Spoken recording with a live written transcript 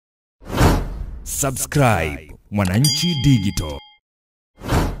Subscribe Mwananchi Digital.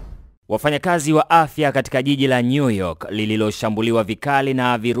 Wafanyakazi wa afya katika jiji la New York lililoshambuliwa vikali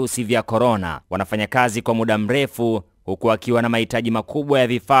na virusi vya corona wanafanya kazi kwa muda mrefu huku wakiwa na mahitaji makubwa ya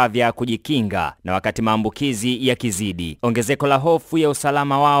vifaa vya kujikinga, na wakati maambukizi yakizidi, ongezeko la hofu ya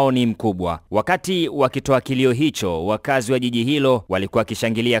usalama wao ni mkubwa. Wakati wakitoa kilio hicho, wakazi wa jiji hilo walikuwa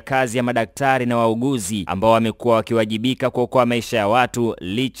wakishangilia kazi ya madaktari na wauguzi ambao wamekuwa wakiwajibika kuokoa maisha ya watu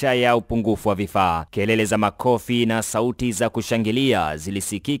licha ya upungufu wa vifaa. Kelele za makofi na sauti za kushangilia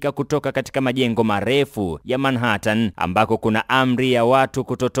zilisikika kutoka katika majengo marefu ya Manhattan, ambako kuna amri ya watu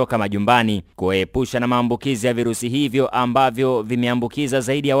kutotoka majumbani kuepusha na maambukizi ya virusi hivyo ambavyo vimeambukiza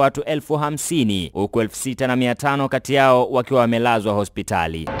zaidi ya watu 50,000 huku 6,500 kati yao wakiwa wamelazwa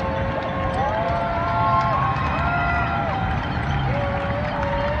hospitali.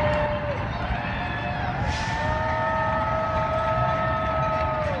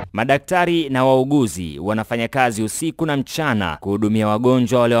 Madaktari na wauguzi wanafanya kazi usiku na mchana kuhudumia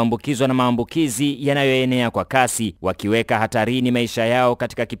wagonjwa walioambukizwa na maambukizi yanayoenea kwa kasi, wakiweka hatarini maisha yao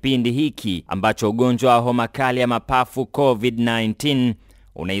katika kipindi hiki ambacho ugonjwa wa homa kali ya mapafu COVID-19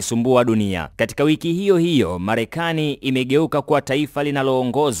 unaisumbua dunia. Katika wiki hiyo hiyo, Marekani imegeuka kuwa taifa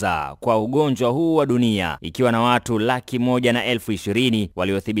linaloongoza kwa ugonjwa huu wa dunia, ikiwa na watu 120,000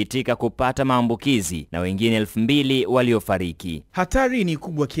 waliothibitika kupata maambukizi na wengine 2,000 waliofariki. Hatari ni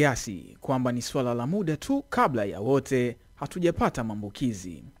kubwa kiasi kwamba ni swala la muda tu kabla ya wote hatujapata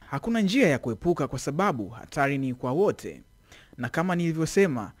maambukizi. Hakuna njia ya kuepuka kwa sababu hatari ni kwa wote. Na kama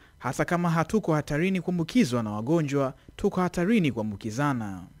nilivyosema, hata kama hatuko hatarini kuambukizwa na wagonjwa, tuko hatarini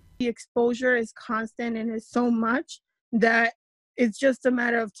kuambukizana. The exposure is constant and it's so much that it's just a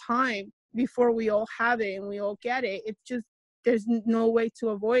matter of time before we all have it and we all get it. It's just, there's no way to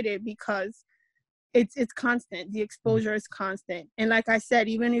avoid it because it's constant. The exposure is constant. And like I said,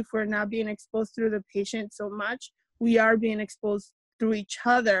 even if we're not being exposed through the patient so much, we are being exposed through each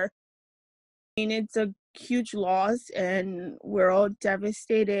other. And it's a huge loss and we're all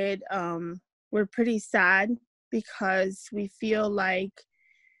devastated. We're pretty sad because we feel like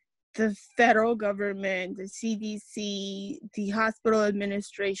the federal government, the CDC, the hospital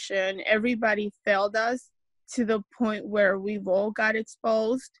administration, everybody failed us to the point where we've all got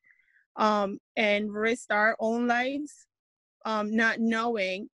exposed and risked our own lives, not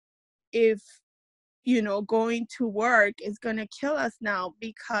knowing if, you know, going to work is going to kill us now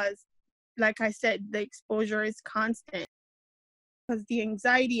because, like I said, the exposure is constant. Because the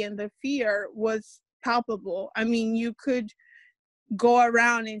anxiety and the fear was palpable. I mean, you could go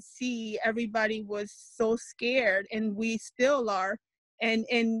around and see everybody was so scared, and we still are, and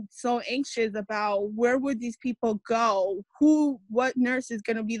so anxious about where would these people go? What nurse is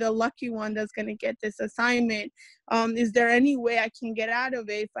going to be the lucky one that's going to get this assignment? Is there any way I can get out of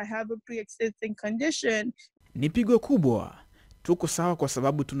it if I have a pre-existing condition? Ni pigo kubwa. Tuko sawa kwa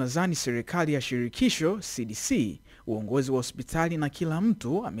sababu tunazani serikali ya shirikisho CDC, uongozi wa hospitali na kila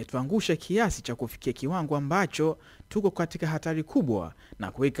mtu ametuangusha kiasi cha kufikia kiwango ambacho tuko katika hatari kubwa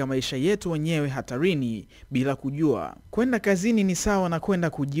na kuweka maisha yetu wenyewe hatarini bila kujua. Kwenda kazini ni sawa na kwenda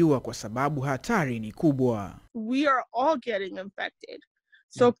kujiua kwa sababu hatari ni kubwa. We are all getting infected.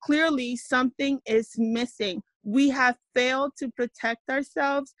 So clearly something is missing. We have failed to protect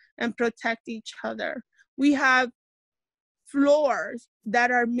ourselves and protect each other. We have floors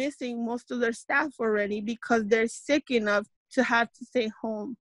that are missing most of their staff already because they're sick enough to have to stay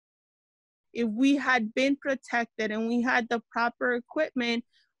home. If we had been protected and we had the proper equipment,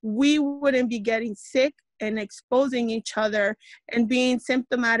 we wouldn't be getting sick and exposing each other and being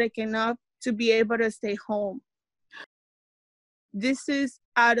symptomatic enough to be able to stay home. This is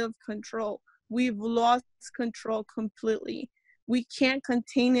out of control. We've lost control completely. We can't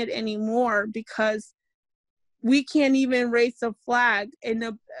contain it anymore because we can't even raise a flag and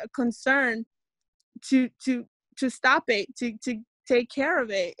a concern to stop it, to take care of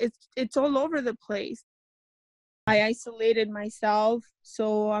it. It's all over the place. I isolated myself,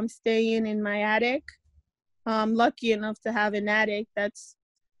 so I'm staying in my attic. I'm lucky enough to have an attic that's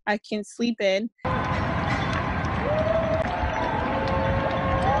I can sleep in.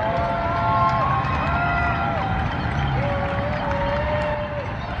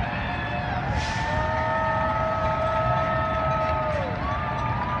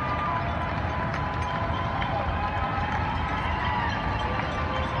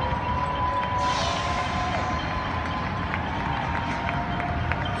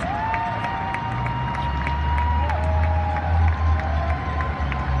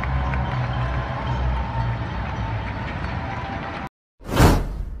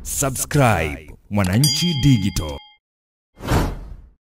 Subscribe Mwananchi Digital.